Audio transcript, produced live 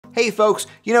Hey folks,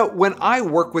 when I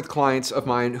work with clients of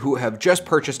mine who have just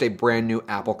purchased a brand new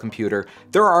Apple computer,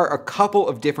 there are a couple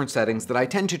of different settings that I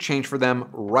tend to change for them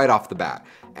right off the bat.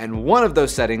 And one of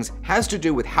those settings has to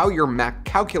do with how your Mac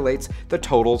calculates the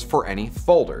totals for any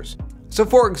folders. So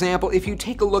for example, if you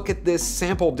take a look at this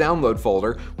sample download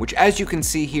folder, which as you can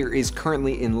see here is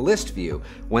currently in list view,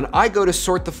 when I go to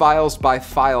sort the files by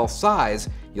file size,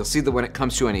 you'll see that when it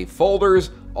comes to any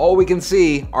folders, all we can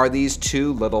see are these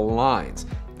two little lines.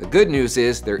 The good news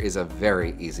is there is a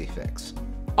very easy fix.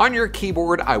 On your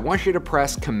keyboard, I want you to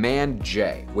press Command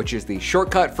J, which is the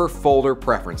shortcut for folder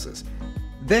preferences.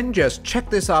 Then just check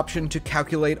this option to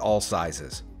calculate all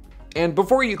sizes. And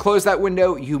before you close that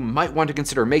window, you might want to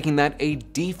consider making that a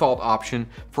default option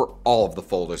for all of the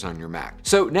folders on your Mac.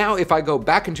 So now if I go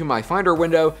back into my Finder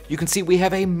window, you can see we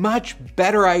have a much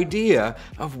better idea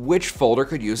of which folder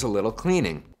could use a little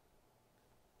cleaning.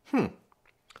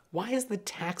 Why is the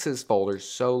taxes folder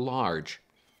so large?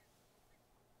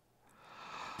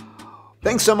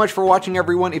 Thanks so much for watching,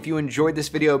 everyone. If you enjoyed this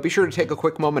video, be sure to take a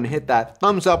quick moment and hit that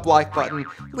thumbs up like button,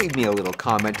 leave me a little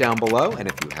comment down below, and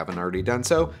if you haven't already done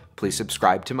so, please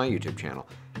subscribe to my YouTube channel.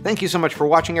 Thank you so much for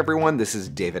watching, everyone. This is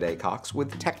David A. Cox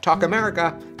with Tech Talk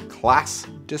America. Class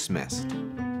dismissed.